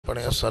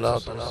پڑھیں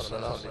الصلاۃ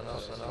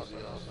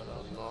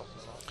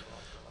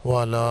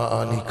وعلی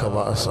آلک و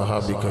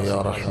اصحابک یا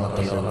رحمت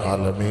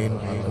للعالمین.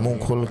 منہ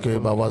کھل کے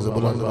باواز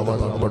بلند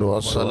پڑھو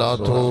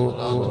الصلاۃ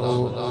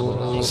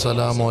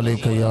السلام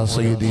علیک یا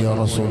سیدی یا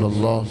رسول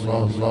اللہ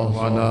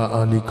وعلی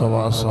آلک و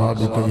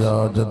اصحابک یا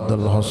جد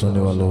الحسن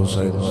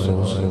والحسین.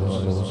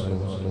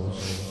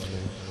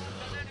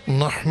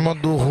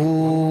 نحمده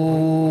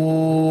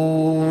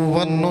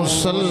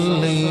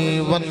ونصلي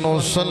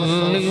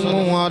ونسلم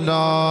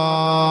على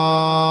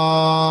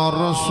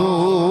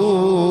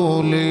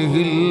رسوله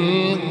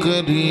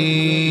الكريم.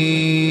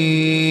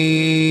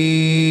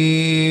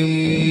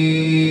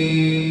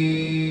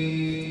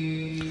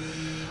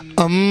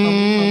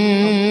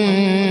 أما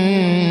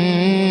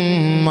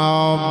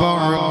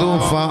بعد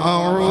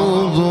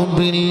فأعوذ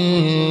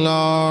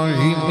بالله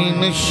من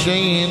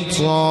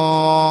الشيطان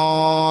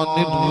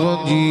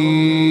الرجيم.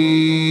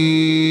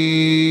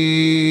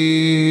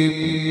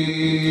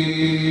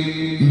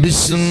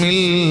 بسم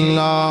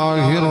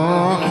الله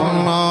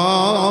الرحمن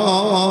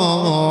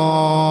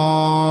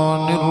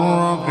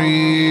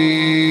الرحيم.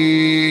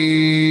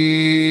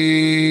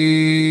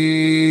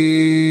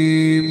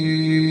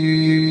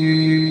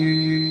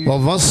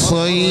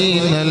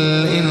 ووصينا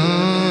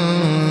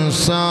الإنسان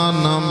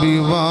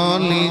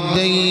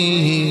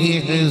بوالديه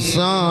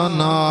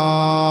إحسانا.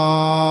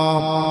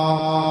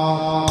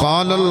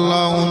 قال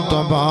الله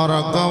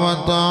تبارك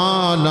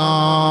وتعالى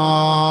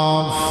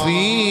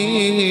في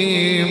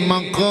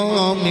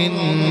مقام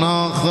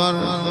آخر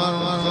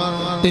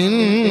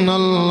إن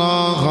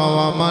الله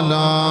وملائكته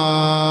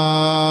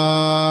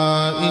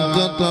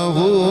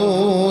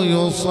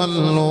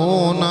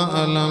يصلون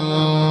على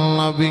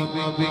النبي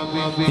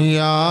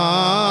يا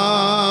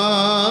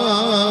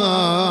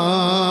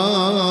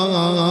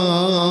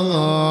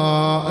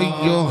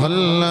أيها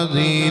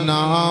الذين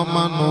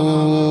آمنوا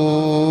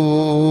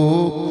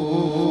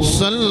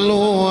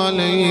صلوا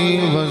عليه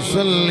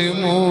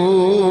وسلموا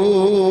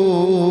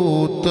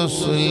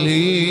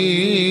تسلیما.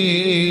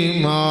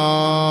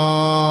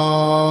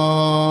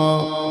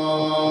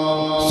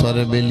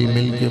 سارے بیلی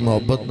مل کے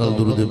محبت نال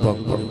درود پاک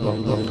پڑھ.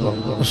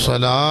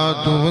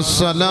 الصلاۃ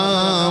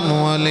والسلام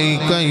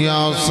علیک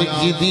یا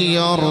سیدی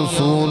یا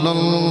رسول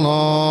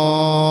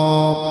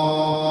اللہ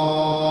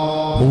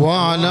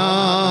وعلی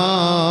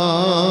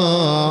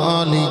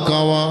آلک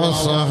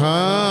واصحابک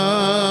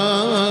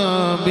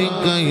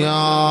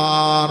یا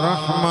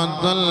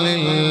رحمت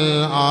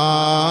للعالمین.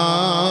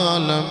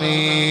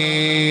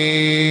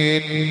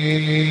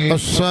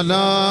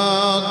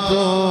 الصلاۃ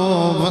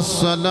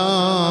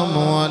والسلام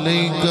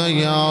علیک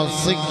یا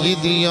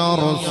سیدی یا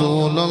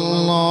رسول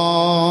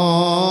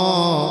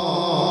اللہ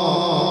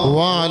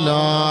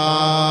وعلی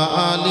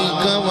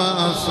آلک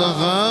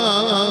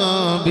واصحابک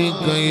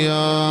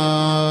یا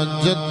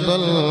جد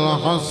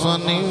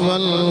الحسن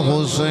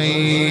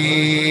والحسین.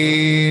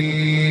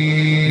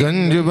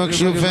 گنج بخش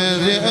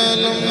فیض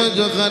علم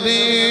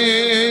جغری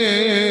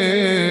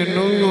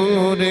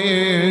نور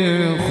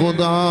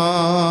خدا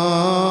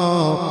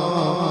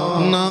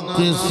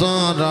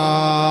ناقصارا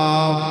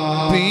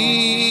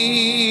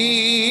پیر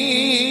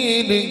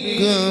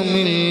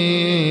کامل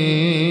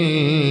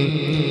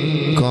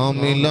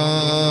کاملا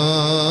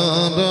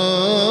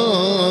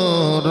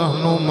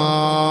رہنما.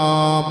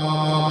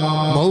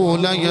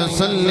 مولاي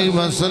صل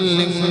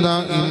وسلم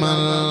دائما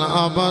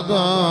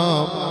ابدا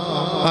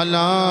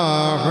على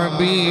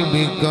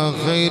حبيبك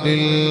خير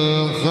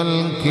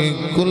الخلق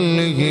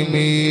كلهم.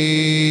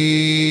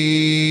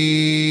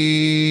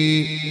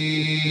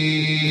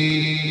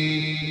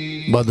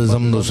 بعد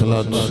زمد و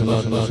صلاة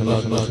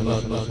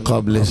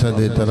قابل صد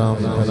احترام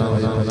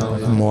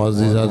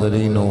معزز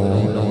حاضرین و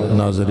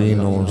ناظرین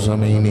و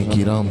سامعین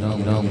کرام،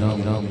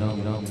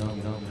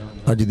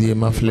 اجدی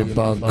محفل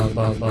پاک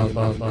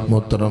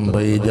محترم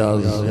بھائی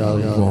اجاز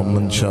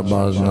محمد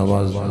شہباز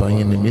نواز بھائی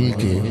نے مل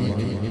کے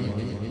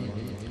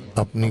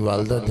اپنی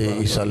والدہ تھے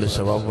ایسال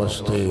ثواب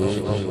واسطے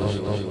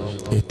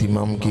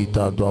اہتمام کی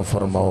تا دعا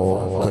فرماؤ.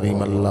 کریم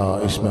اللہ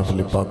اس محفل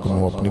پاک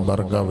میں اپنی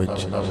بارگاہ وچ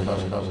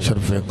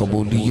شرف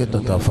قبولیت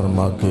عطا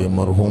فرما کے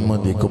مرحومہ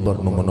دی قبر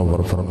نو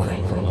منور فرمائے.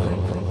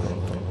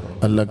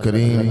 اللہ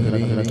کریم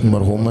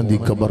مرحومہ دی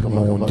قبر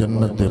نو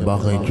جنت دے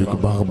باغیں چک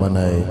باغ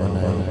بنائے.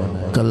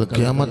 کل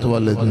قیامت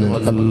والے دن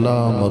اللہ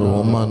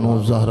مرحومہ نو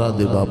زہرہ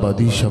دے بابا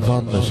دی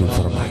شفاعت نصیب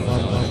فرمائے.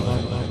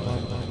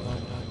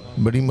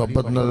 بڑی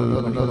محبت نال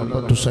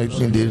تسا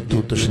اتنی دیر تو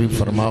تشریف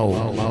فرماؤ.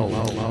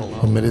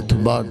 میرے تو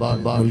بعد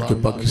ملک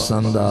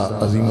پاکستان دا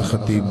عظیم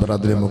خطیب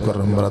برادر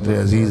مکرم برادر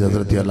عزیز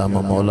حضرت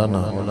علامہ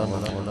مولانا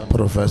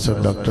پروفیسر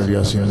ڈاکٹر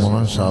یاسین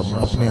مولانا صاحب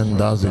اپنے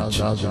انداز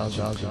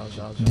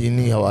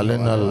دینی حوالے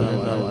نال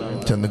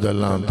چند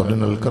گلاں توڑے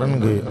نال کرن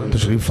گے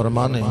تشریف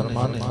فرمانے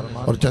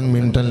اور چند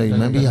منٹن لئی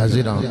میں بھی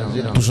حاضر ہاں.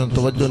 تسا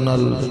توجہ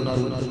نال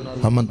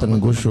ہم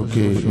تنگوش ہو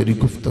کے میری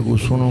گفتگو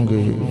سنوں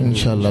گے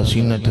انشاءاللہ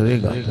سینہ ٹھرے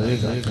گا.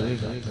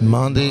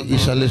 ماں دے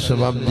ایسال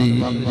ثواب دی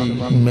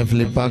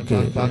محفل پاک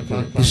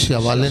اس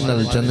حوالے نال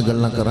چند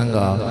گلاں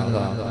کرنگا.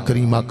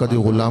 کریم آقا دی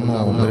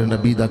غلاموں میرے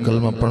نبی دا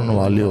کلمہ پڑھن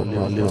والیو،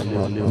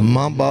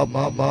 ماں باپ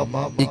باپ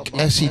ایک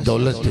ایسی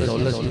دولت ہے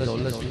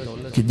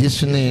کہ جس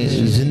نے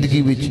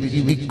زندگی وچ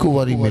ایک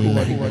واری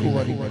ملنا ہے،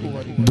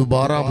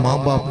 دوبارہ ماں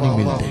باپ نہیں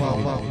ملتے۔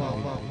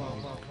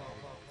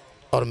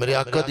 اور میرے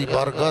آقا دی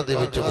بارگاہ دے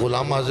وچ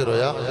غلام حاضر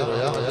ہویا،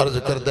 عرض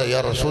کردہ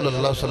یا رسول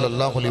اللہ صلی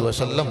اللہ علیہ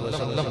وسلم،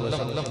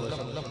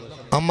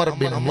 عمر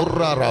بن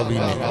مرہ راوی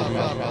نے،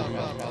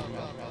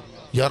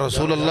 یا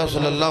رسول اللہ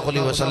صلی اللہ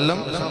علیہ وسلم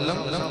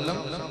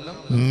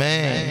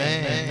میں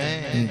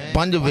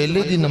 5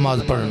 ویلے دی نماز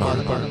پڑھنا،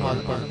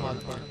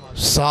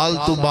 سال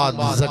تو بعد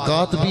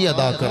زکوٰۃ بھی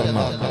ادا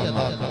کرنا،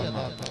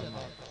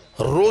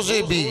 روزے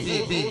بھی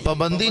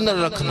پابندی نہ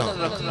رکھنا،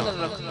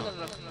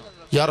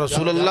 یا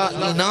رسول اللہ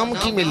انعام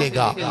کی ملے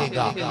گا؟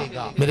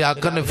 میرے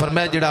آقا نے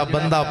فرمایا جڑا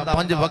بندہ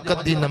 5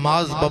 وقت دی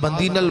نماز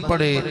پابندی نل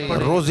پڑھے،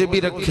 روزے بھی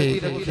رکھے،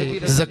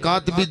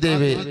 زکوٰۃ بھی دے،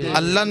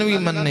 اللہ نے بھی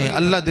مننے،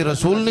 اللہ دے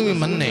رسول نے بھی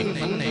مننے،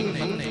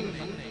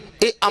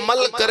 اے عمل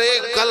کرے،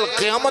 کل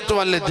قیامت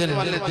والے دن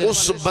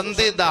اس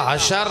بندے دا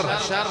حشر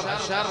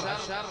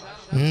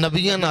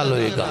نبیہ نال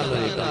ہوئے گا،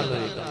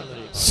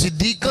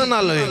 صدیقہ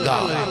نال ہوئے گا،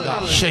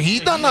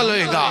 شہیدہ نال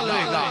ہوئے گا۔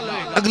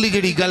 اگلی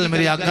جڑی گل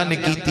میرے آقا نے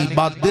کی تھی،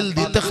 بات دل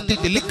دی تختی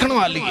تے لکھن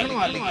والی،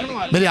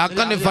 میرے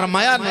آقا نے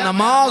فرمایا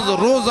نماز،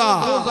 روزہ،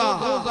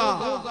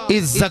 اے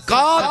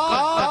زکوٰۃ،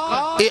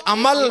 اے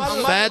عمل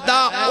فائدہ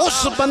اس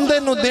بندے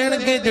نو دین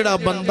گے جڑا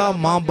بندہ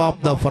ماں باپ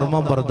دا فرما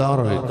بردار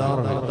ہوئے گا۔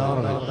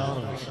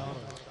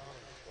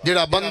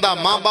 جڑا بندہ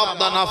ماں باپ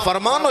دا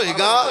نافرمان ہوئے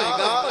گا،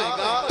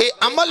 اے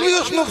عمل بھی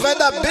اس نو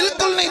فائدہ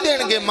بالکل نہیں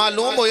دین گے۔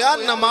 معلوم ہویا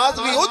نماز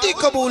بھی ہوتی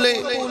قبول ہے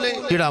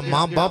جڑا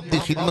ماں باپ دی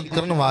خدمت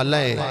کرن والا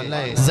ہے،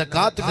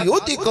 زکوٰۃ بھی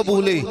ہوتی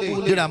قبول ہے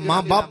جڑا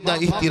ماں باپ دا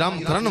احترام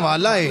کرن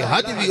والا ہے،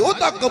 حج بھی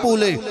ہوتا قبول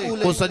ہے۔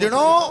 وہ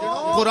سجنوں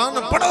قرآن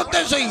پڑھوتے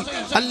صحیح،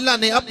 اللہ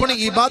نے اپنی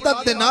عبادت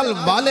دے نال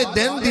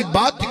والدین دی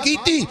بات کی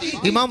تھی۔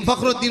 امام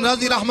فخر الدین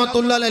رازی رحمت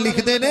اللہ علیہ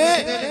لکھ دے نے،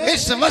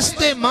 اس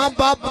واسطے ماں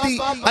باپ دی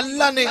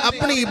اللہ نے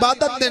اپنی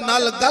عبادت دے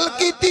نال گل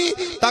کی تھی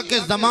تاکہ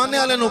زمانے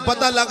والے نو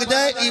پتہ لگ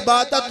جائے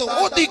عبادت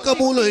اوہی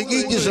قبول ہوئے گی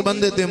جس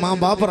بندے تے ماں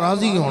باپ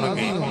راضی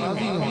ہونگے۔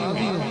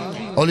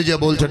 اولی جا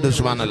بول چھڑے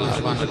سبحان اللہ۔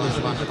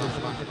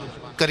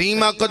 کریم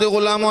آقا دے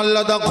غلام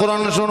اللہ دا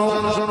قرآن سنو،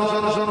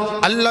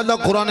 اللہ دا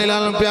قرآن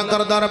اعلان پیا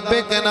کردہ، رب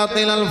کائنات نے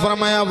اعلان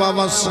فرمایا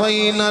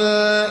وَوَصَّيْنَا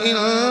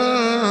الْإِنسَانَ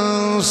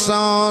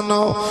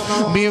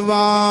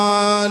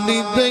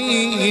بِوَالِدَيْهِ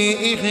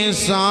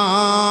إِحْسَانًا۔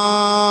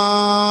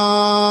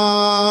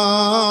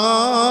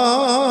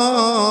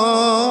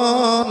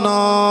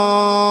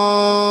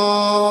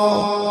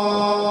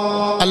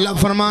 اللہ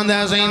فرماندہ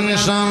ایسے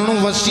انسان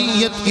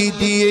وصیت کی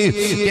دیئے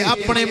کہ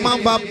اپنے ماں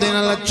باپ دینا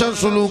اچھا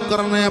سلوک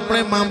کرنا ہے، اپنے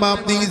ماں باپ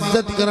دی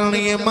عزت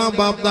کرنی ہے، ماں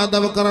باپ دا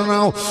ادب کرنا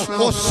ہو۔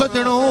 او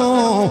سجنوں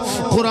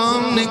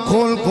قرآن نے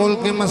کھول کھول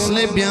کے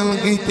مسئلے بیان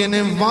کیتے نے،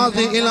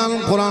 واضح اعلان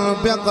قرآن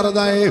پیا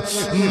کردہ ہے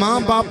ماں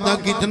باپ دا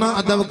کتنا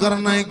ادب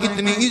کرنا ہے،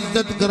 کتنی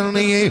عزت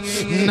کرنی ہے۔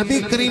 نبی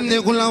کریم نے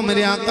غلام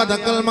میرے آقا دا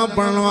کلمہ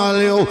پڑھنے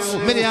والے ہو،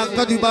 میرے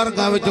آقا دی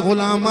بارگاہ وچ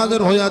غلام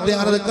حاضر ہو جاتے،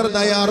 عرض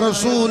کردہ یا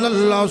رسول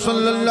اللہ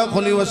صلی اللہ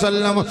علیہ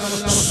وسلم،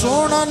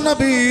 سونا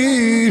نبی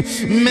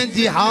میں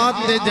جہاد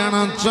تے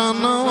جانا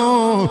چاہنا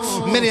ہوں۔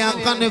 میرے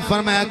آقا نے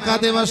فرمایا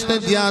قادے واسطے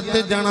جہاد تے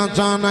جانا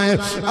چاہنا ہے؟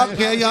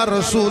 آکھیا یا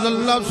رسول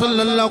اللہ صلی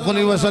اللہ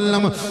علیہ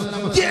وسلم،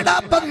 جیڑا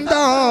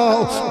بندہ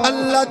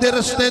اللہ دے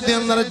رستے دے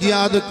اندر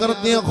جہاد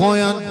کردیا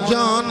خویا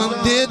جان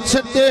دے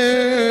چھتے،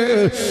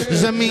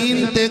 زمین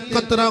تے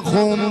قطرہ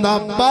خون دا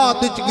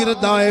بادچ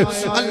گردہ ہے،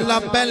 اللہ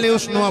پہلے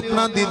اس نو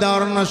اپنا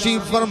دیدار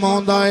نصیب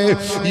فرماؤں ہے۔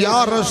 یا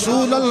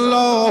رسول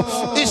اللہ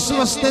اس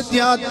واسطے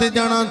جہاد تے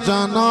جانا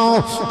چاہنا ہو،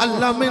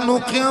 اللہ میں نو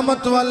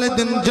قیامت والے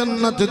دن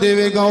جنت دے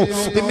گا۔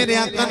 میرے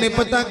آقا نے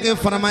پتہ کہ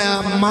فرمایا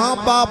ماں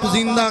باپ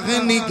زندہ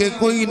غنی کے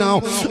کوئی نہ ہو،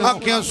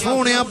 آکھیا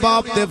سونیا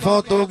باپ تے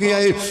فوت ہو گیا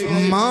ہے،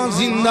 ماں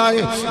زندہ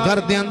ہے، گھر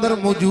دے اندر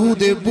موجود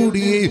ہے،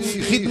 بوڑھی ہے،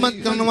 خدمت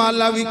کرنے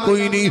والا بھی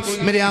کوئی نہیں۔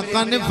 میرے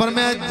آقا نے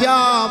فرمایا جا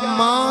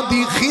ماں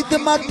دی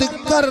خدمت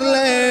کر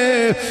لے،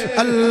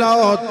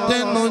 اللہ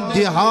تینوں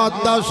جہاد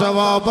دا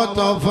ثواب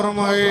عطا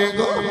فرمائے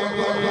گا۔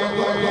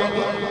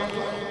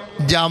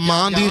 جا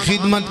ماں دی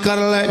خدمت کر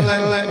لے،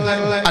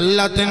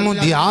 اللہ تینوں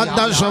جہاد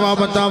دا ثواب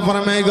عطا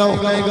فرمائے گا۔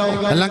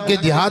 حالانکہ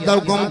جہاد دا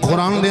حکم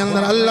قرآن دے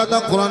اندر اللہ دا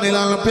قرآن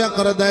اعلان پیا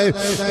کردہ ہے،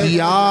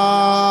 یا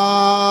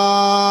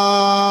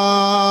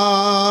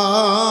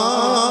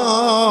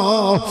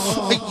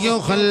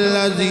ایھا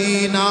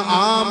الذین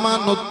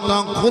آمنوا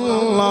اتقوا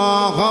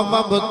اللہ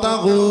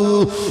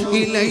وابتغوا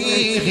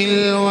الیہ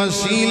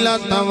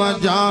الوسیلۃ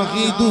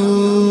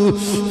وجاہدوا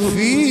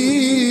فی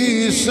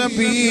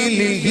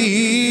سبیلہ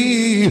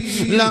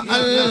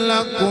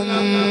لعلکم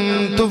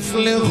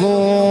تفلحون۔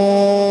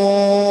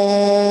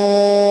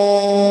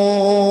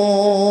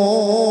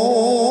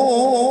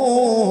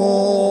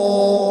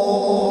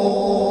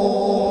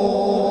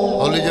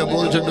 اولی جا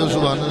بول چھڑو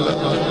سبحان اللہ۔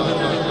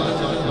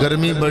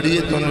 گرمی بڑی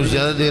ہے تو انہوں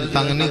زیادہ دیر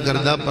تنگ نہیں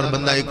کردہ، پر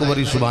بندہ ایک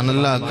باری سبحان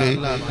اللہ کے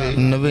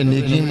 90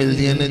 نیکی مل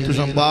دیا نے، تو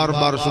بار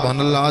بار سبحان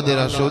اللہ دے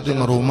راسو تے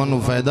مرومن و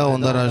فائدہ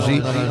ہوندہ راسی،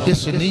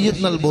 اس نیت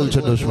نل بول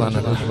چھڑو سبحان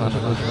اللہ۔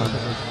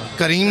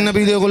 کریم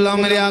نبی دے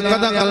غلام میرے آقا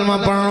دا کلمہ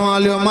پڑھنے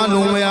والے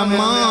معلوم ہے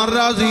ماں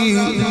راضی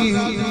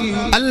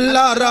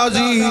اللہ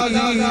راضی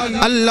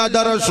اللہ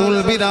دا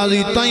رسول بھی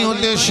راضی تائیوں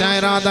تے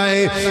شاعر آدھا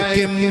ہے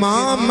کہ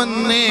ماں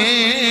مننے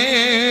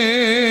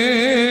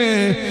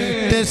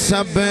تے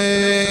سب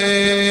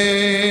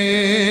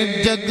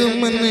جگ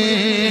منے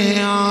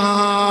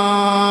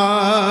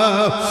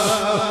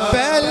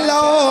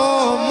پہلا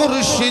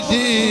مرشد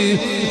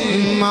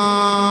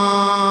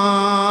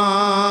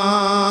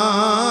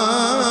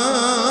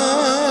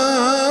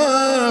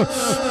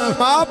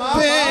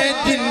پاپے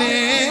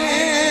جنہیں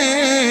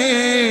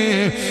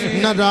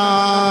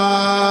نرازن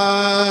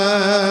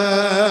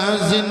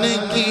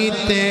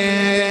کیتے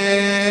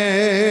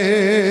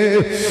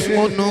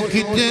انہوں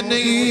کیتے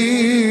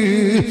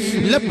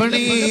نہیں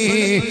لبنی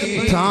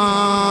تھا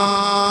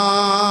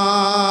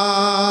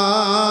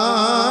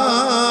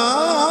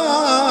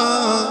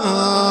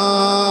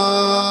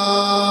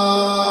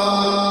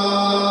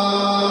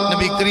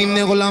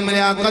غلام میرے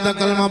آقا دا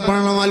کلمہ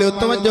پڑھنے والے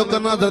توجہ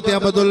کرنا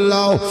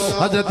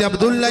حضرت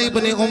عبداللہ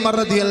ابن عمر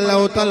رضی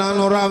اللہ تعالیٰ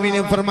عنہ راوی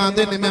نے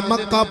فرماتے ہیں میں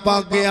مکہ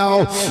پاک گیا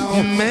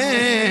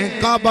میں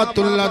کعبۃ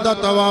اللہ دا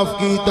طواف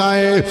کیتا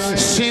ہے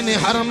شین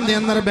حرم دے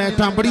اندر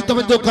بیٹھا بڑی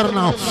توجہ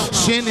کرنا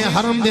شین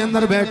حرم دے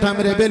اندر بیٹھا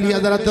میرے بیلی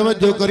حضرت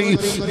توجہ کری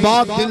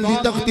بات دل دی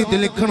تختی تے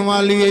لکھن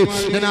والی ہے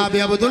جناب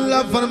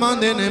عبداللہ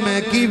فرماتے ہیں میں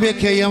کی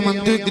ویکھے یمن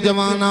تو ایک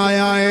جوان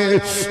آیا ہے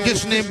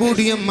جس نے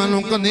بوڑھی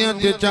امانوں کندھیاں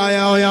تے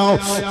چایا ہویا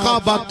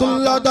کعبۃ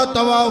اللہ دا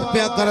طواف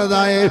پیا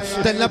کردائے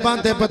تے لباں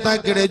تے پتہ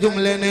کڑے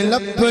جملے نے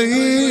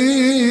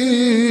لبیک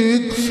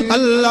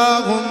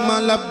اللہم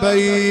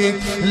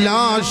لبیک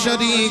لا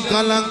شریک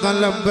لک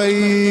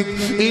لبیک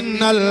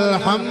ان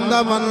الحمد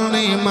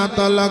والنعمت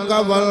لک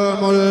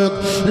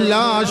والملک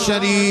لا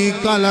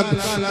شریک لک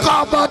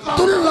کعبۃ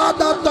اللہ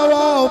دا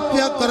طواف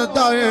پیا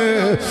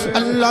کردائے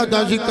اللہ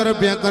دا ذکر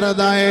پیا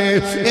کردائے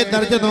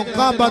ادھر جدوں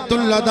کعبۃ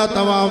اللہ دا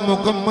طواف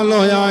مکمل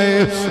ہویا ہے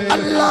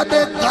اللہ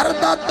دے گھر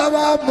دا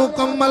طواف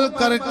مکمل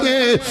کر کے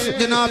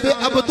جناب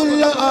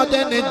عبداللہ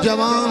آدھے نے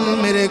جوان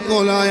میرے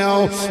کو لایا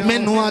میں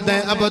نو آدھے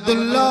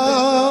عبداللہ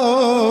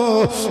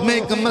میں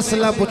ایک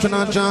مسئلہ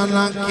پوچھنا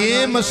چاہنا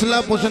کہ مسئلہ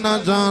پوچھنا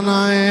چاہنا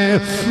ہے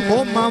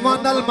او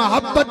ماوانل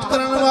محبت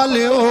کرن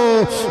والے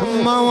ہو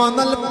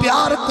ماوانل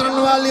پیار کرن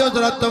والے ہو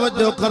ذرا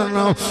توجہ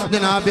کرنا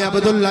جناب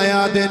عبداللہ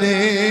آدھے نے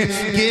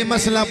کہ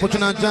مسئلہ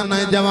پوچھنا چاہنا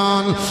ہے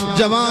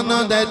جوان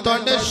آدھے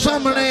توڑے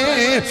سامنے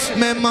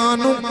میں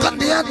مانوں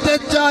کندھیاں تے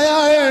چایا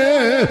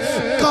ہے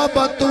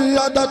کعبۃ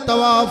اللہ دا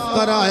طواف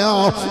کرایا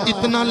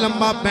اتنا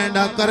لمبا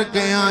پینڈا کر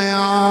کے آیا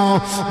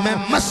میں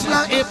مسئلہ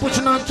اے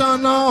پوچھنا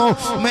چاہنا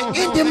میں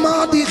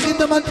اجماع دی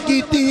خدمت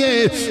کیتی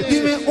ہے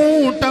کہ میں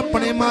اونٹ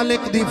اپنے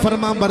مالک دی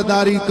فرما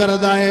برداری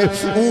کردائے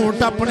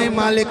اونٹ اپنے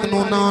مالک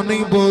نو نا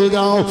نہیں بول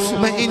جاؤ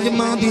میں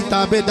اجماع دی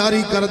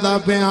تابداری کردہ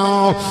پہ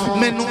آؤ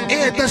میں نو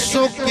اے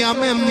دسو کیا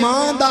میں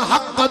ماں دا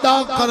حق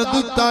ادا کر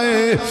دیتا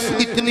ہے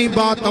اتنی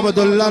بات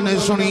عبداللہ نے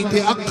سنی تھی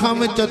اکھاں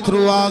میں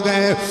چترو آ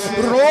گئے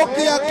رو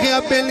کے اکھیا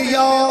پہ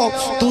لیا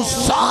تو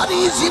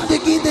ساری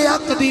زندگی دے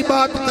حق دی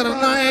بات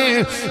کرنا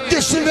ہے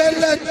جس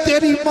ویلے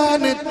تیری ماں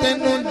نے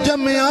تینوں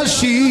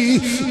جمعاشی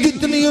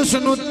کتنی اس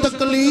نو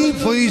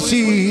تکلیف ہوئی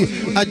سی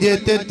اجے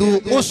تے تو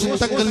اس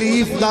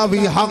تکلیف دا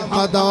بھی حق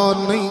ادا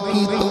نہیں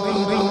کی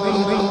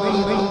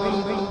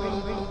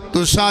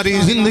تو ساری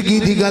زندگی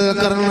دی گل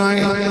کرنا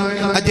ہے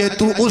اجے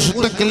تو اس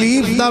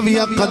تکلیف دا بھی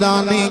حق ادا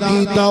نہیں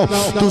کیتا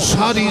تو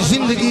ساری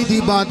زندگی دی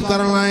بات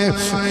کرنا ہے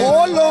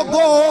او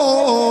لوگو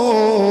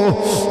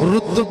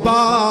رتبہ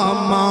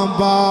ماں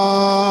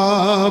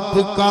باپ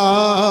کا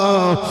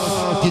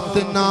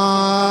جتنا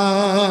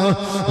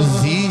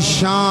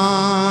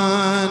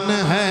ذیشان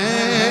ہے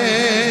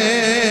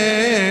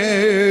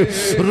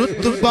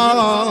رتبہ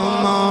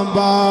ماں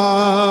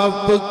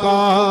باپ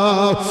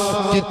کا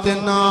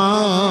جتنا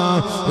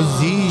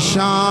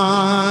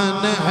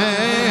ذیشان ہے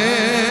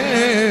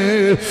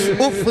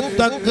اف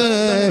تک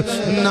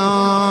نہ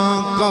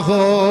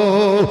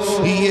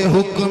کہو یہ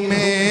حکم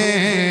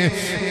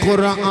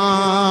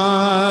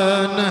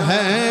قرآن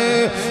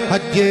ہے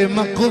حج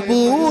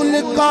مقبول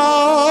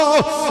کا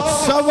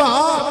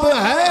ثواب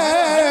ہے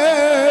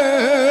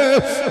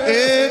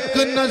ایک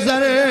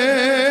نظر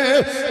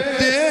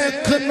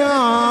دیکھنا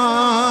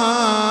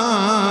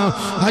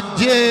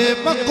حج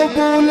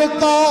مقبول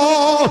کا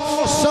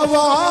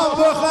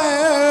ثواب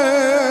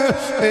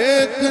ہے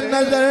ایک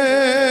نظر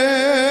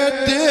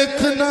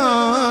دیکھنا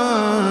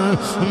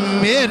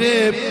میرے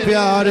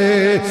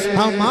پیارے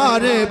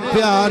ہمارے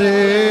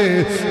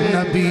پیارے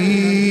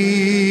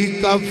نبی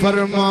کا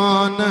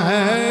فرمان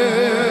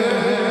ہے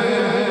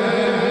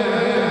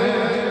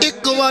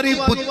واری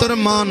پتر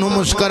ماں نو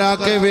مسکرا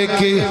کے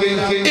ویکھے،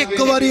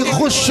 ایک واری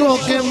خوش ہو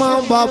کے ماں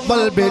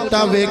باپل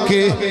بیٹا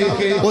ویکھے،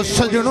 وہ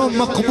سجنوں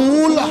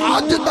مقبول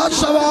حج دا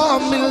ثواب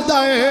ملدا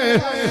ہے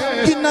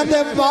جنہاں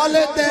دے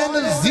والدین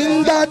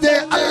زندہ دے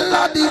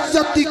اللہ دی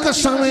عزت دی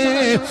قسم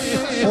ہے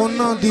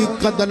انہاں دی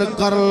قدر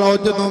کر لو۔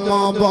 جدوں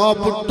ماں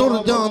باپ ٹر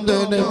جاندے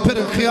نے پھر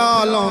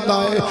خیال آندا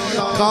ہے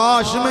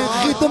کاش میں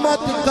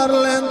خدمت کر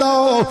لیندا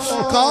ہو،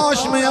 کاش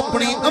میں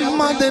اپنی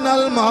اماں دے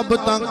نال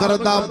محبتاں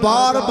کردا،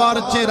 بار بار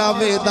چہرہ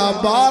ویدا،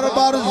 بار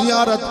بار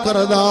زیارت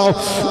کردا۔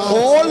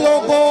 او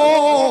لوگو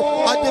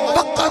اج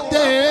وقت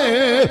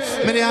ہے،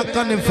 میرے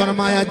آقا نے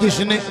فرمایا جس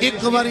نے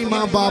ایک باری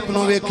ماں باپ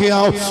نو ویکھیا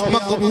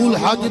مقبول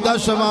حج دا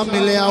ثواب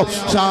ملیا۔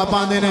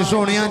 صحابہ نے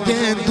سونیا جے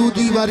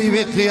دوجی باری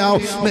ویکھیا،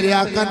 میرے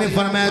آقا نے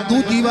فرمایا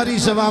دوجی باری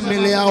ثواب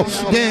ملیا،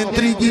 جے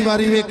تیجی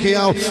باری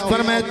ویکھیا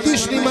فرمایا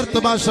تیسری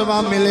مرتبہ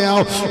ثواب ملیا۔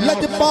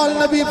 لجپال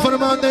نبی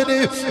فرماندے نے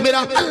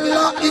میرا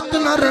اللہ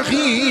اتنا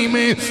رحیم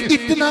ہے،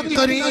 اتنا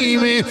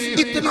کریم ہے،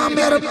 اتنا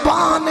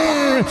مہربان ہے،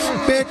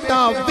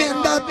 بیٹا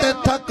ویندا تے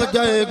تھک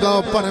جائے گا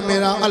پر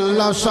میرا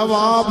اللہ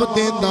ثواب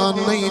دیندا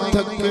نہیں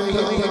تھکے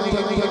گا۔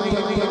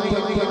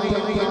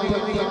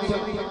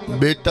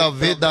 بیٹا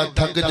ویدہ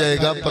تھک جائے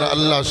گا پر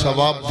اللہ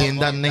ثواب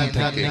دیندہ نہیں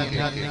تھکے گا۔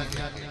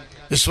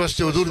 اس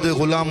واسطے حضور دے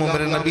غلام و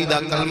میرے نبی دا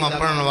کلمہ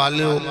پڑھن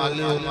والے ہو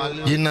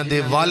جنہ دے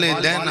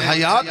والدین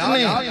حیات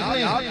نے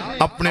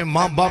اپنے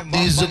ماں باپ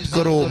دی عزت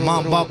کرو،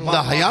 ماں باپ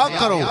دا حیا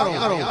کرو،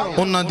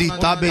 انہ دی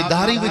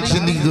تابعداری وچ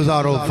زندگی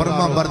گزارو،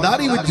 فرما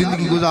برداری وچ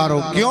زندگی گزارو۔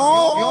 کیوں؟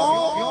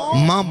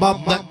 ماں باپ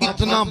دا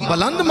اتنا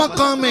بلند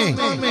مقام ہے۔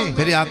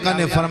 میرے آقا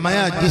نے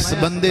فرمایا جس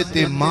بندے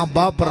تے ماں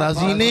باپ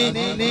راضی نے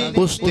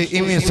اس تے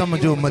ایمیں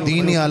سمجھو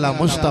مدینے والا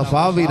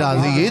مصطفیٰ بھی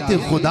راضی ہے تے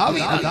خدا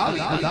بھی راضی۔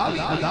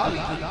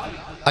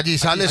 اجی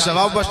سالے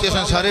ثواب بستے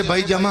سن سارے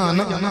بھائی جمع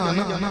نا،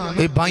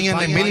 اے بھائیاں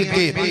نے مل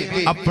کے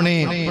اپنے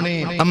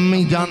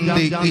امی جان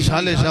دے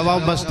سالے ثواب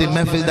بستے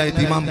محفل دا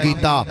اہتمام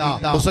کیتا۔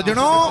 وہ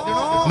سجنوں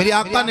میرے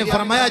آقا نے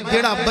فرمایا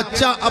جیڑا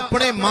بچہ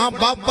اپنے ماں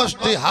باپ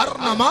بستے ہر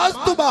نماز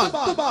تو بعد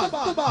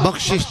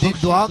بخشش دی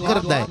دعا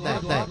کردا ہے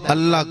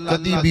اللہ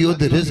کدی بھی او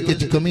دے رزق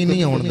وچ کمی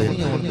نہیں ہون دے۔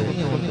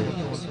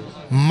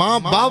 ماں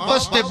باپ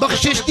بستے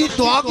بخشش دی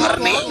دعا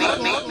کرنی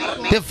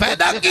تے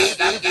فائدہ کی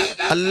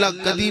اللہ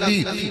کدی بھی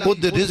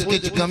خود رزق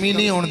وچ کمی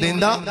نہیں ہون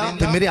دیندا۔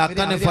 تے میرے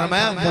آقا نے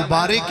فرمایا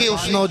مبارک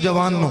اس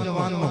نوجوان نو،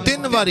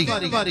 تین باری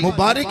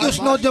مبارک اس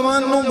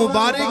نوجوان نو،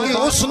 مبارک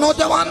اس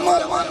نوجوان نو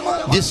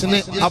جس نے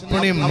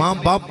اپنے ماں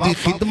باپ دی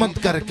خدمت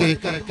کر کے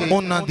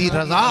انہاں دی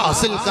رضا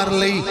حاصل کر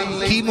لئی۔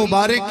 کی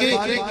مبارک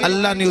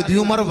اللہ نے دی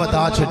عمر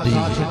ودا چھڈی۔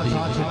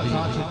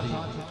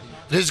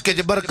 رزق چ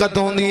برکت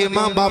ہوندی ہے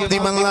ماں باپ دی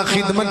منگلا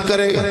خدمت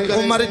کرے،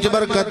 عمر چ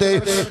برکت ہے۔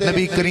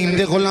 نبی کریم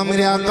دے غلام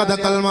میرے آقا دا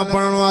کلمہ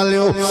پڑھن والے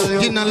ہو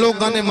جنہاں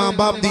لوگاں نے ماں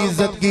باپ دی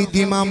عزت کی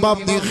تھی، ماں باپ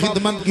دی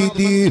خدمت کی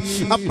تھی،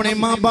 اپنے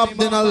ماں باپ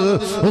دے نال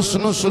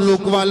حسن و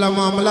سلوک والا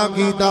معاملہ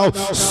کیتا ہو۔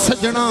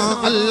 سجنا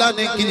اللہ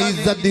نے کن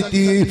عزت دی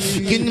تھی،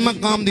 کن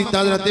مقام دی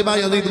حضرت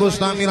بھائی عزیز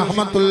بستامی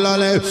رحمت اللہ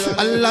علیہ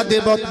اللہ دے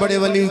بہت بڑے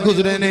ولی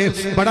گزرے نے۔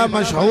 بڑا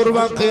مشہور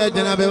واقعہ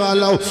جناب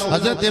والا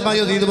حضرت بھائی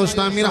عزیز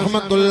بستامی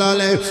رحمت اللہ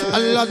علیہ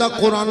اللہ دا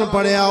قرآن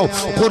پڑھے آؤ،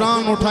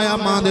 قرآن اٹھایا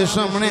ماں دے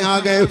سامنے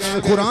آگئے،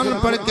 قرآن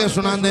پڑھ کے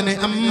سنا دینے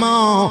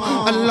اماں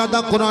اللہ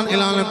دا قرآن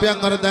اعلان پیا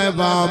کر دے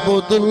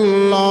وَعْبُدُ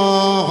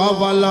اللَّهَ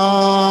وَلَا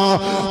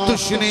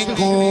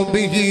تُشْرِكُوا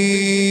بِهِ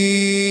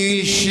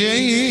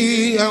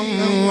شَيْئًا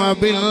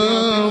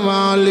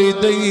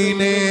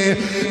وَبِالْوَالِدَيْنِ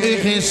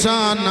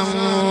إِحْسَانًا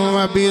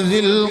وَبِذِي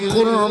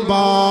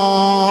الْقُرْبَى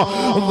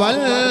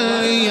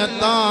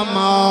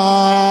وَالْيَتَامَى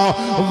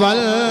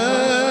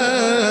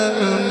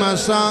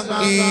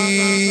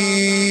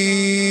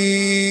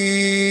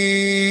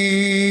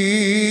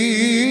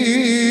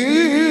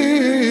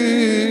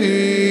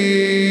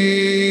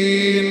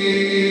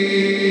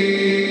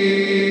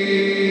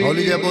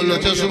ہولی جے بولو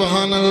چا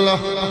سبحان اللہ۔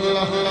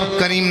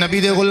 کریم نبی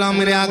دے غلام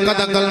میرے آقا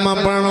دا کلمہ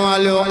پڑھن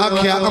والے ہو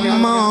آکھیا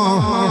اماں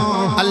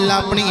اللہ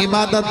اپنی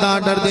عبادت دا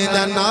ڈر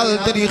دیندہ نال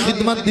تیری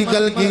خدمت دی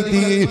گل کی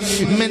تھی،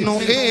 میں نو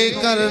اے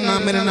کرنا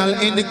میرے نال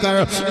انج کر،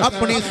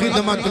 اپنی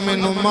خدمت میں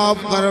نو معاف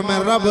کر، میں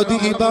رب دی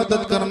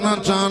عبادت کرنا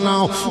چاہنا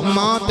ہوں۔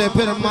 ماں تے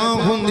پھر ماں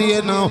ہوندی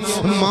ہے نا،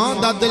 ماں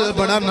دا دل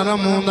بڑا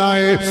نرم ہوندا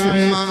ہے۔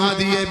 ماں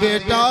دیئے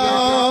بیٹا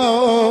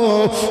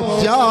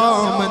جا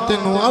میں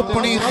تینوں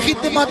اپنی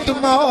خدمت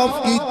معاف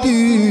کی تھی،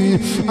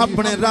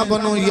 اپنے رب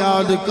نو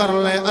یاد کر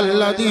لے،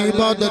 اللہ دی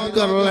عبادت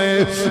کر لے۔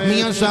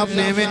 میاں صاحب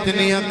نے میں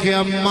تنی آکھیا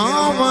ماں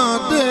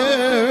دے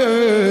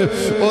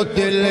او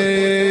دل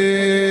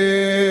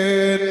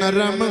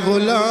نرم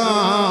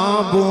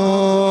غلابوں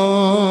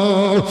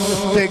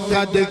تے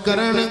قد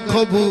کرن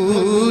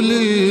قبول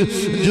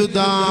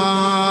جدائی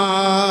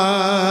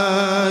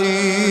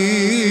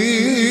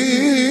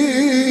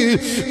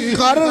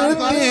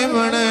کرتے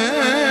بنے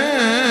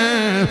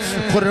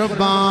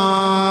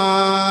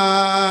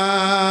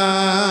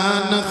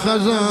قربان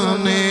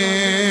خزانے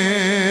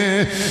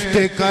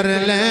تے کر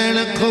لین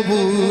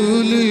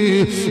قبول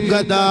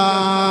گدائی۔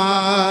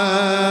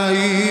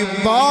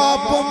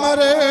 باپ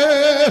مرے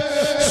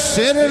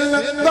سر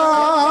لگا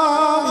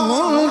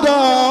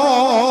ہوندا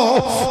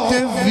تے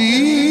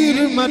ویر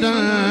مرن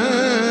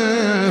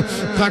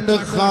کھڑ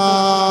خالی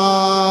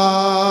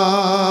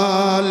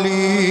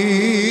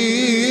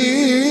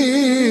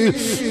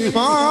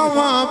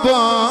پاواں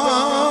باج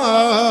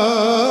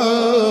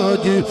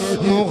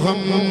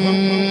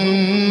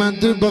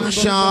محمد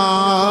بخشا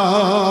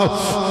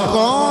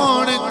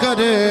کون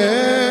کرے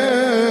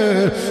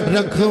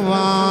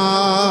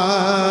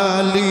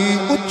رکھوالی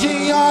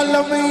اچھی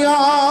عالمیا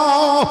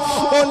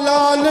او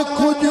لال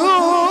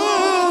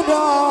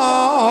کھجورا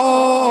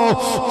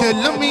تے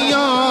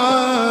لمیاں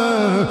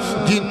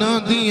جنہ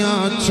دیاں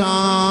چھاواں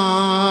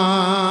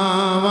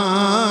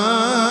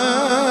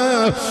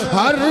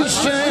ہر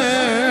شے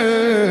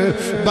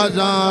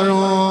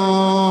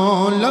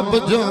بازاروں لب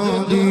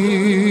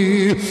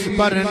جاندی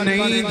پر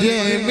نہیں جے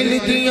مل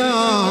دیاں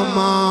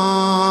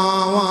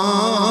ماواں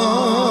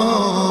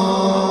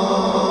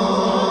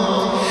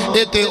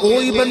تے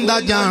اوہی بندہ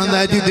جاندہ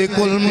ہے جدے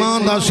کل ماں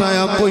دا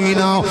سایہ کوئی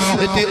نہ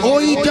تے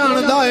اوہی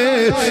جاندہ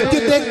ہے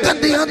جدے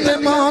کدیاں تے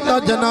ماں دا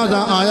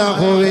جنازہ آیا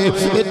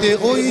ہوئے تے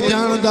اوہی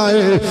جاندہ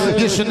ہے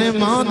جس نے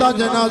ماں دا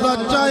جنازہ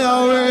چایا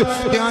ہوئے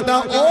تیاندہ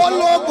او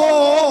لوگو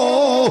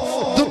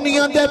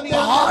دنیا دے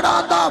پہاڑا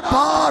دا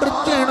پار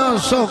چینا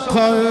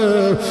سوکھا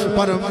ہے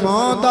پر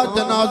ماں دا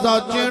جنازہ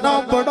چینا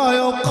بڑا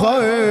اوکھا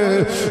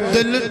ہے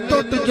دل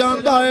ٹوٹ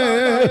جاندہ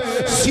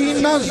ہے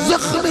سینہ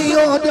زخمی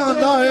ہو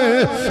جاندہ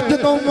ہے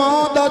جدو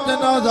ماں دا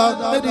جنازہ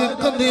میری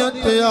کندیاں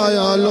تے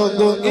آیا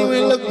لوگوں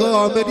ایویں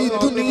لگا میری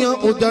دنیا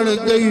اجڑ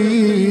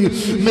گئی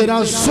میرا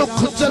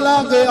سکھ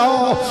چلا گیا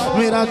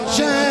میرا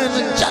چین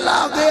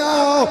چلا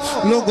گیا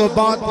لوگوں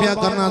بات پیا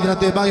کرنا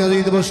حضرت بھائی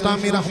عزیز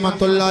بستامی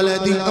رحمت اللہ علیہ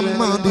دی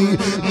اماں دی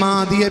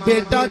ماں دی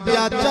بیٹا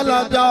پیا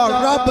چلا جا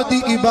رب دی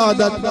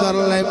عبادت کر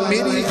لے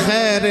میری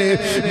خیر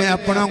ہے میں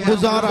اپنا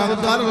گزارا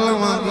کر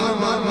لواں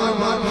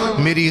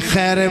میری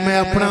خیر ہے میں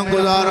اپنا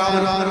گزارا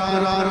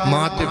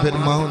ماں تے پھر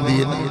ماں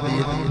دی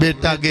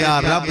بیٹا گیا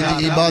رب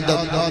دی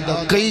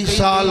عبادت کئی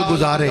سال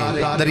گزارے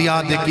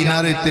دریا دے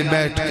کنارے تے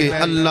بیٹھ کے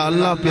اللہ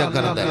اللہ پیا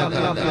کر دے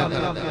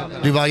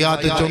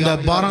روایات چوندہ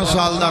 12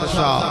 سال دا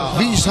عرصہ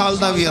 20 سال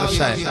دا بھی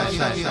عرصہ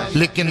ہے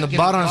لیکن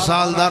 12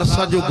 سال دا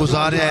عرصہ جو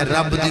گزارے ہے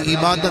رب دی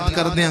عبادت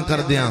کر دیاں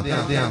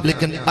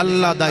لیکن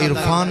اللہ دا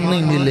عرفان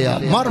نہیں ملیا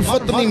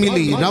معرفت نہیں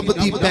ملی رب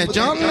دی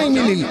پہچان نہیں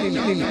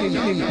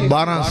ملی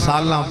 12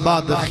 سالہ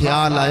بعد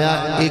خیال آیا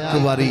ایک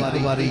واری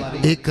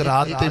ایک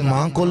رات تے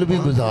ماں کول بھی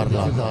گزار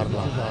لا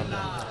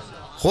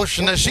خوش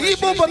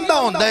نصیب وہ بندہ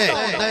ہوندہ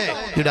ہے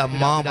جڑا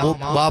ماں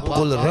باپ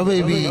کول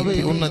روے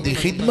بھی انہاں دی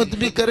خدمت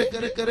بھی کرے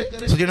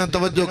سجنہ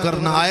توجہ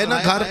کرنا آئے نا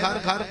گھر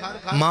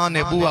ماں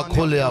نے بوا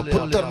کھولیا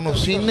پتر نو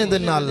سینے دے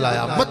نال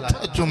لایا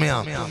متھا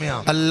چومیا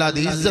اللہ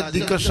دی عزت دی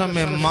قسم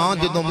میں ماں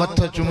جدو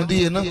متھا چوم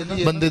دیئے نا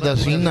بندے دا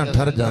سینہ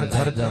ٹھر جان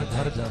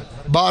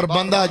بار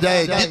بندہ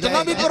جائے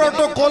جتنا بھی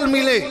پروٹوکول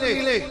ملے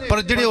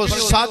پر جڑے وہ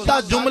سادہ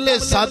جملے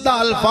سادہ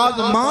الفاظ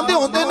ماں دے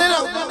ہوندے نے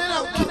نا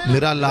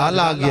میرا لال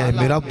آ گیا ہے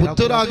میرا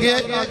پتر آ گیا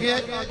ہے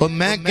اور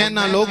میں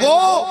کہنا لوگو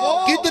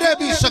کدھرے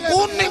بھی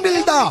سکون نہیں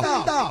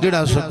ملتا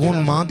جڑا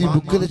سکون ماں دی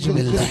بکے دے چھ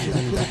ملتا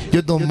ہے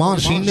جدو ماں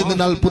سینے دے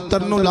نال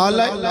پتر نو لال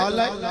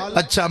آئے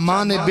اچھا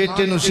ماں نے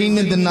بیٹے نو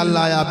سینے دے نال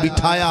لایا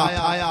بٹھایا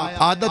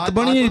عادت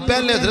بنی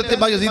پہلے حضرت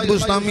بھائی عزیز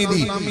بستامی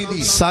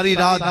دی ساری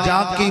رات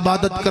جاگ کی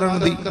عبادت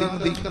کرن دی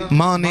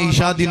ماں نے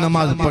عشاء دی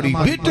نماز پڑھی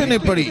بیٹے نے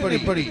پڑھی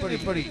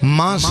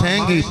ماں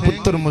سینگی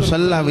پتر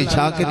مسلح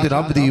وچھا کے تے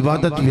رب دی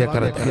عبادت بھی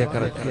کرتا ہے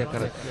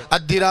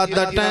ادھی رات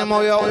دا ٹائم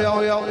ہویا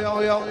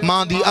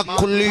ماں دی اک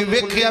کھلی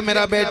ویکھیا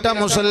میرا بیٹا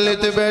مسلح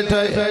تے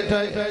بیٹھا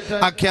ہے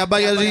آکھیا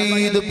بھائی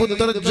عزیز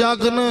پتر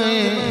جاگنا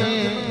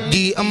ہے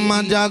جی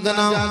اماں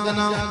جاگنا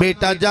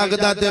بیٹا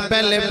جاگدا تے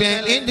پہلے پہ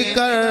انج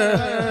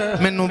کر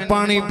میں نو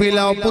پانی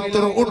پیلاؤ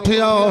پتر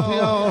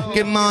اٹھیاؤ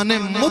کہ ماں نے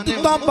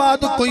مدتا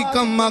بعد کوئی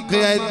کم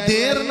آکھیا ہے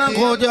دیر نہ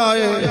ہو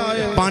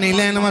جائے پانی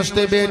لین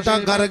واسطے بیٹا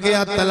گھر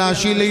گیا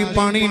تلاشی لئی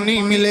پانی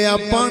نہیں ملیا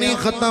پانی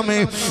ختم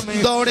ہے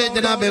دوڑے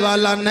جناب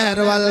والا نہر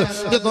وال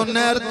جدو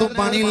نہر تو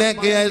پانی لے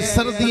کے آئے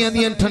سردیاں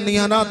دیاں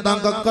ٹھنڈیاں راتاں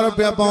کا کر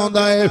پیا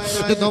پاؤندا ہے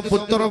جدو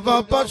پتر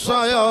واپس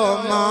آیا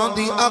ماں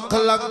دی اکھ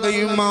لگ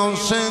گئی ماں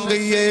سین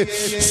گئی ہے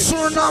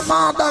سننا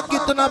ماں دا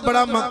کتنا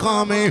بڑا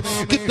مقام ہے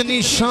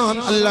کتنی شان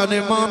اللہ نے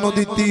ماں نو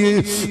دیتی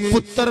ہے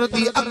پتر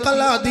دی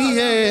اکلا دی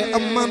ہے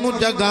اماں نو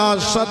جگہ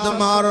صد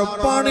مار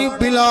پانی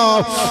پلا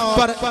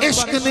پر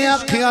عشق نے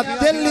آکھیا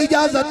دل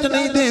اجازت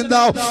نہیں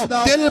دیندہ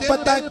دل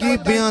پتہ کی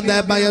بیان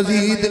دے بھائی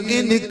عزیز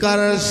ان کر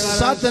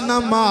صد نہ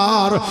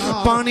مار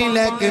پانی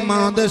لے کے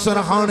ماں دے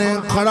سرحانے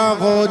کھڑا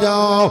ہو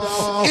جاؤ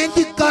انج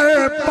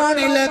کر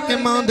پانی لے کے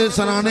ماں دے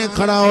سرحانے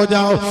کھڑا ہو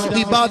جاؤ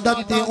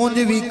عبادت تے انج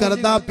بھی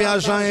کردہ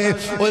پیاشائیں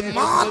اوہ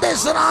ماں دے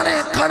سرحانے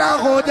کھڑا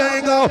ہو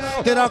جائے گا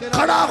تیرا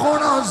کھڑا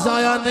ہونا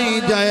ضائع نہیں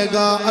جائے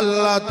گا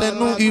اللہ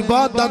تینوں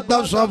عبادت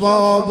دا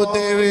ثواب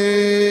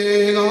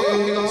دے گا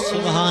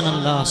سبحان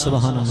اللہ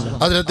سبحان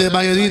اللہ۔ حضرت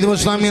بایزید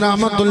بستامی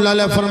رحمت اللہ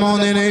علیہ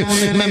فرمانے نے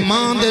میں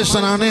ماں دے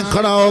سرانے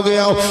کھڑا ہو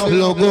گیا،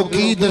 لوگوں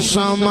کی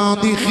دساں ماں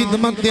دی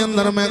خدمت دے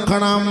اندر میں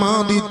کھڑا،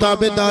 ماں دی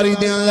تابداری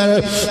دے اندر،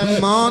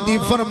 ماں دی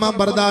فرما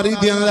برداری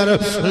دے اندر،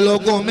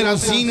 لوگوں میرا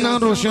سینہ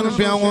روشن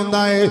پیا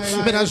ہوندا ہے،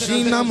 میرا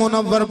سینہ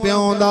منور پیا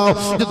ہوندا،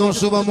 جدوں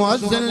صبح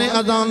مؤذن نے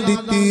اذان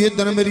دیتی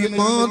ادھر میری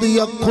ماں دی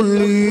اکھ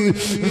کھلی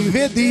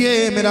وے دیئے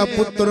میرا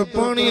پتر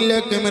پانی لے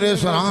کے میرے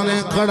سرانے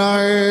کھڑا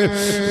ہے،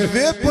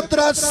 وے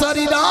پترہ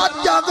ساری رات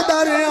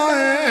جاگدا رہا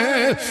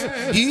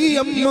ہے، جی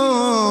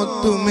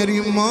اماں تو میری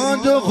ماں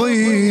جو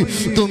ہوئی،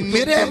 تو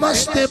میرے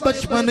واسطے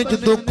بچپن وچ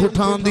دکھ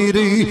اٹھان دی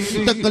رہی،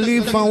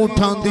 تکلیفاں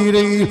اٹھان دی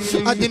رہی،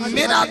 اج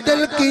میرا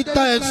دل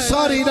کیتا ہے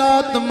ساری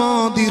رات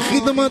ماں دی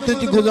خدمت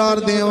وچ گزار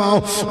دیواں،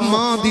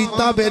 ماں دی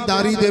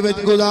تابعداری دے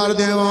وچ گزار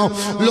دیواں۔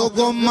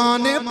 لوگوں ماں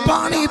نے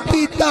پانی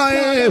پیتا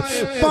ہے،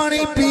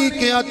 پانی پی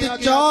کے اج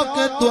چاہ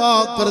کے دعا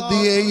کر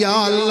دیئے یا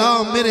اللہ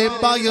میرے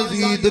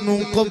بایزید نو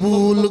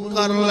قبول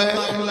کر لے۔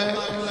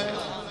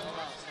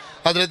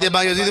 حضرت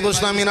بایزید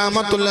بستامی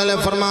رحمت اللہ علیہ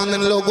فرمانے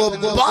لوگوں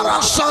 12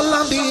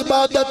 سالہ دی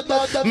عبادت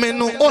میں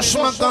نو اس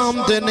مقام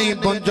تے نہیں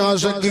پہنچا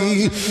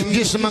سکی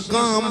جس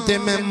مقام تے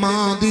میں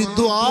ماں دی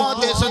دعا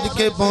دے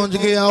صدقے پہنچ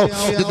گیا ہو،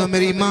 جدو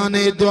میری ماں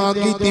نے دعا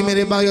کی تھی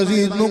میرے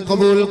بایزید نو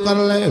قبول کر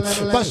لے،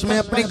 بس میں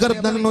اپنی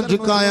گردن نو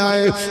جھکایا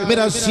ہے،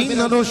 میرا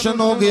سینہ روشن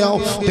ہو گیا ہو،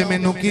 تے میں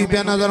نو کی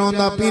پیا نظر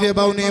ہوندہ پیرے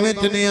باؤ نے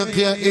وچ نے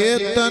آکھیا اے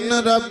تن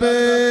ربے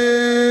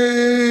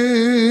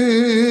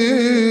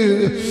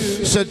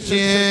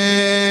سچے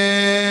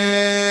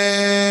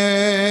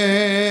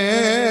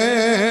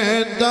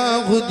دا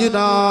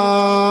غجرا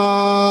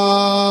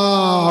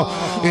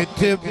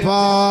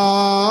اتفا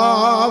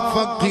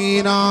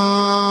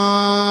فقیران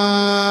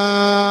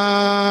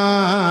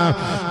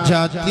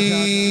جاتی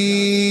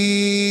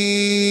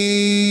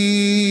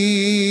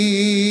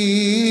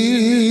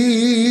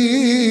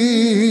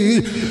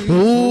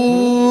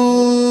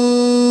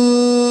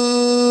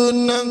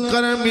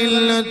نکر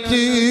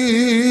ملتی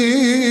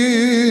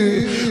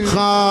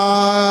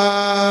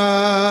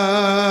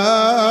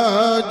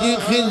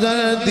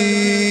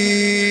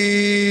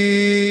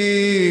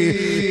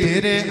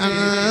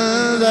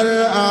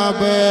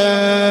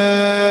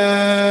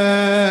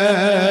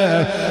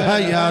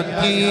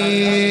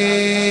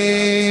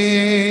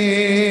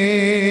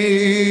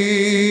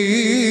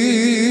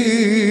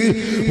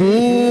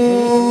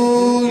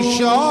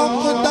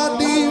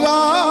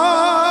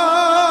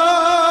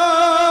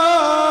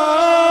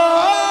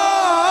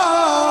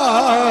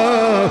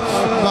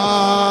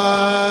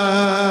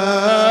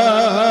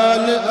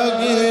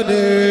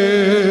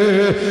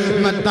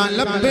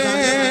لبے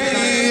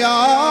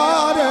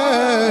یار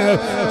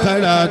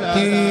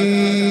کھڑاتی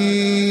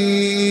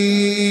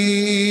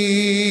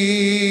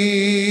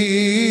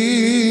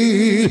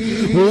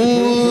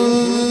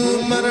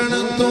مرن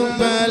تو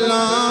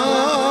پہلا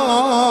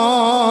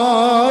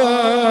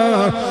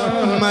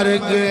مر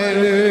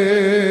گئے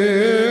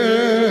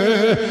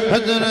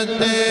حضرت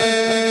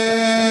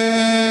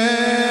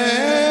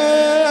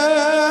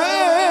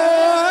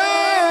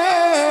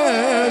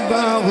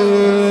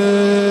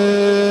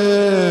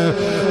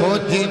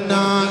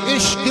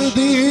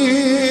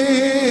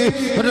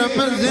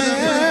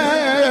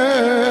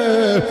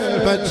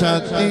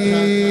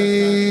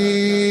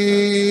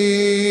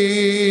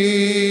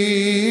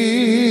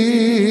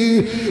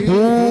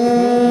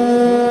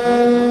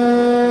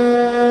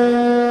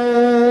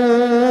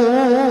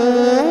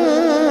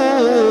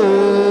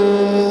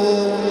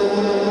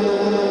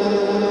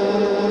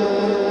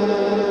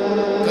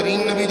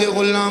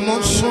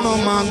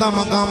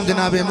مقام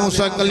جناب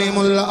موسیٰ کلیم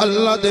اللہ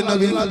اللہ دے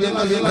نبی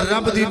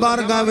رب دی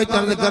بارگاہ وچ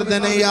عرض کر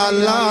دینے یا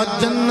اللہ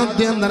جنت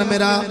دے اندر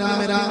میرا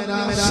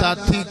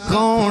ساتھی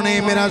کون ہے،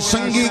 میرا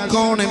سنگی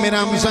کون ہے،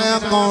 میرا مسایہ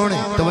کون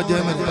ہے؟ توجہ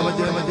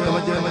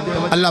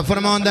اللہ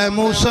فرماندہ ہے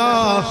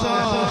موسیٰ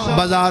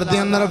بازار دے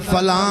اندر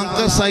فلاں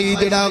کسائی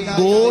جڑا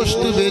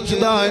گوشت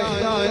بیچدا ہے،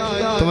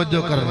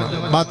 توجہ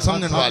کرنا بات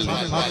سمجھن والی،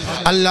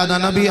 اللہ دا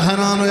نبی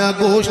حیران ہویا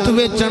گوشت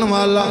بیچن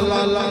والا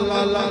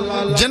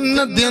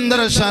جنت دے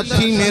اندر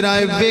ساتھی میرا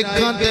ہے،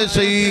 ویکھاں تے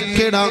صحیح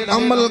کیڑا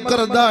عمل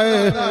کردہ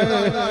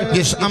ہے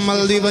جس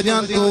عمل دی وجہ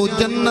تو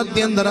جنت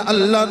دے اندر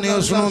اللہ نے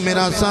اس نو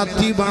میرا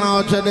ساتھی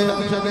بنا چھڑے۔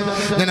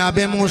 جناب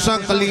موسیٰ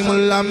کلیم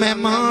اللہ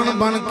مہمان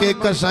بن کے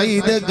کسائی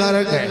دے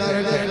گھر گئے،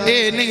 اے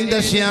نہیں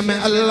دسیا میں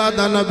اللہ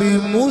دا نبی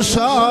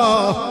موسیٰ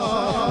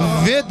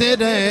وے دے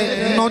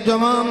رہے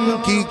نوجوان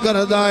کی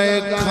کردہ ہے،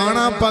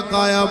 کھانا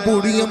پکایا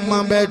بوڑی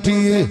اممہ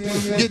بیٹھی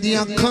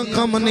جدیاں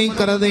کم نہیں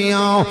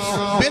کردیاں،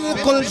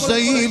 بالکل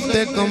ضعیف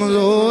تے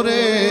کمزور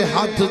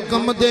ہاتھ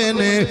کم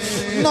دینے،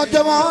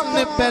 نوجوان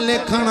نے پہلے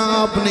کھانا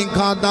اپنی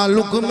کھادا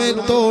لقمے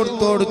توڑ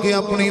توڑ کے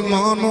اپنی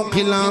ماں نو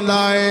کھلاندہ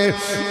ہے،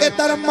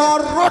 ادھر ماں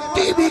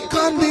روٹی بھی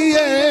کھاندی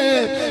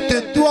ہے تے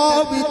دعا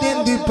بھی دین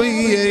دی پئی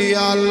ہے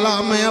یا اللہ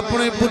میں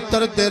اپنے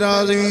پتر تے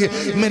راضی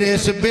میرے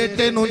اس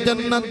بیٹے نو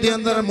جنت دے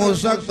اندر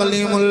موسیٰ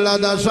کلیم اللہ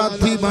دا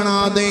ساتھی بنا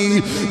دیں،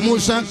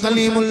 موسیٰ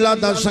کلیم اللہ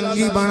دا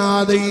سنگی بنا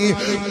دیں۔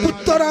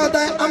 پتر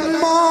آدھا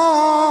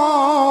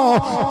اماں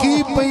کی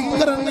پئی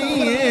کرنی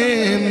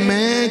ہے میں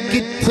میں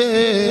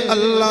کتھے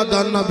اللہ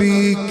دا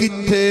نبی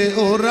کتھے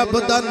او رب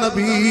دا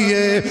نبی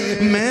ہے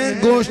میں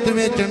گوشت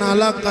میں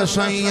چنالا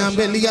کشائیاں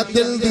بیلیا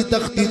دل دی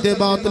تختی تے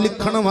بات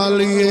لکھن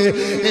والی ہے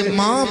اے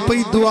ماں پہ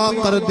دعا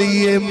کر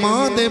دیئے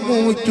ماں دے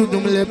منہ چو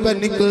جملے پہ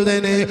نکل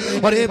دینے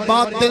اور اے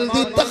بات دل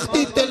دی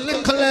تختی تے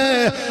لکھ لے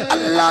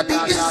اللہ دی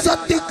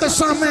عزت دی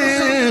قسم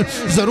ہے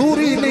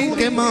ضروری نہیں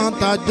کہ ماں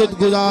تہجد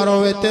گزار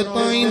ہوئے تے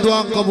تائیں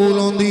دعا قبول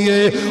ہوں دیئے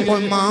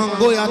اور ماں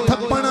گویا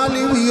تھپنا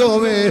لی ہوئی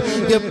ہوئے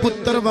یہ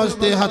پتر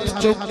واسطے ہاتھ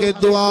چک کے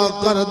دعا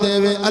کر دے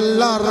وے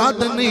اللہ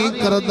رد نہیں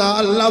کردہ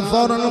اللہ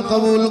فوراً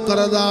قبول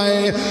کردہ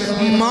ہے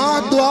ماں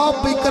دعا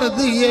پہ کر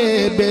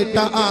دیئے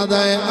بیٹا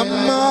آدھا ہے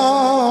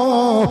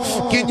اماں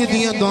کنج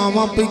دیاں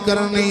دعاواں پہ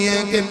کرنی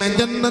ہے کہ میں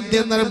جنت دے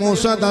اندر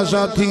موسیٰ دا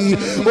ساتھی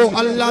او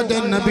اللہ دے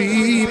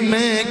نبی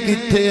میں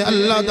کتے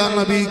اللہ دا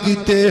نبی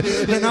کتے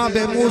جناب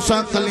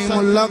موسیٰ کلیم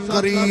اللہ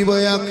قریب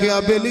یا کیا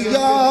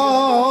بلیا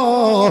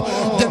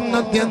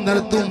جنت دے اندر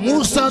تو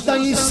موسیٰ دا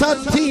ہی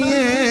ساتھی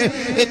ہے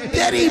ایک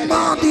تیری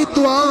ماں دی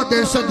دعا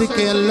دے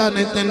صدقے اللہ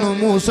نے تینوں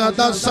موسیٰ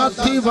دا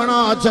ساتھی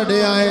بنا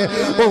چھڑے آئے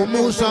او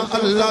موسیٰ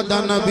اللہ دا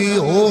نبی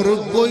اور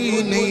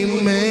کوئی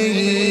نہیں میں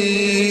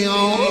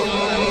ہی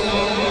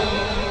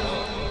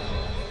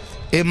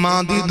اے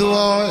ماں دی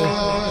دعا ہے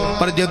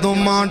پر جدوں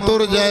ماں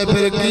ٹر جائے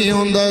پھر کی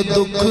ہوندہ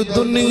دکھ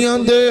دنیا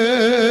دے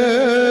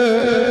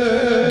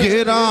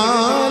گھرا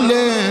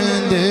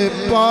لیں دے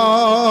پا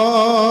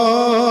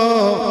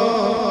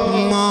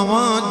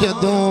ماں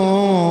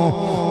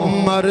جدوں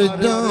مر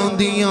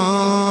جاندیاں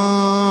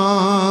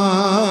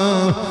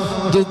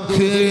دکھ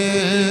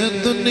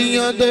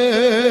دنیا دے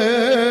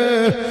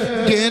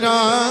گھرا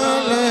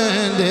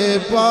لیں دے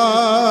پا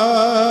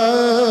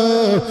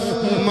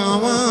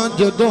ماں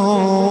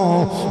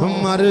جدوں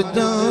مر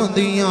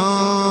جاندیاں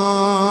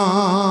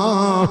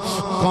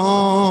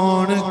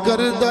کون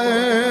کر دے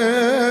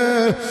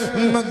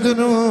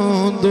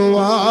مگنوں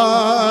دعا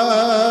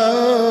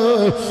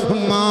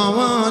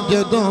ماں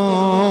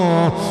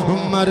جدوں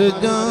مر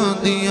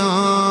جاندیاں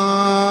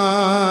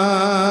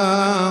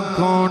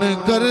کون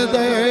کر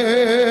دے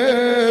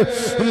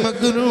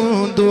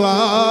مگنوں دعا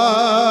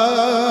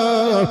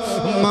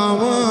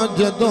ماں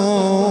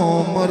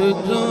جدوں مر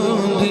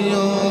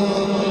جاندیاں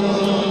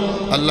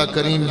اللہ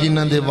کریم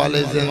جنہاں دے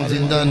والد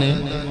زندہ نے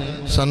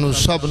سانو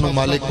سب نو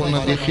مالک انہاں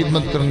دی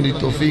خدمت کرن دی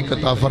توفیق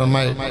عطا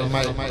فرمائے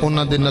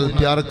انہاں دے نل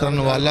پیار کرن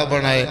والا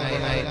بنائے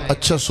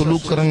اچھا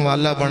سلوک کرن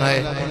والا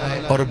بنائے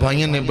اور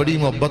بھائیاں نے بڑی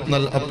محبت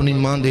نل اپنی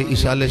ماں دے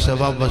اشالِ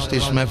ثواب واسطے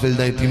اس محفل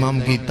دا اہتمام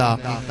کیتا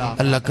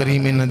اللہ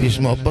کریم انہاں دی اس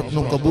محبت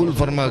نو قبول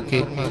فرما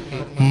کے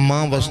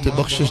ماں واسطے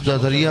بخشش دا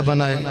ذریعہ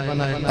بنائے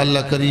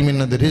اللہ کریم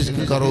انہاں دے رزق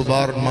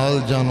کاروبار مال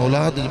جان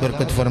اولاد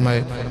برکت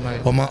فرمائے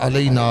وما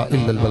علینا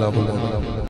الا البلاغ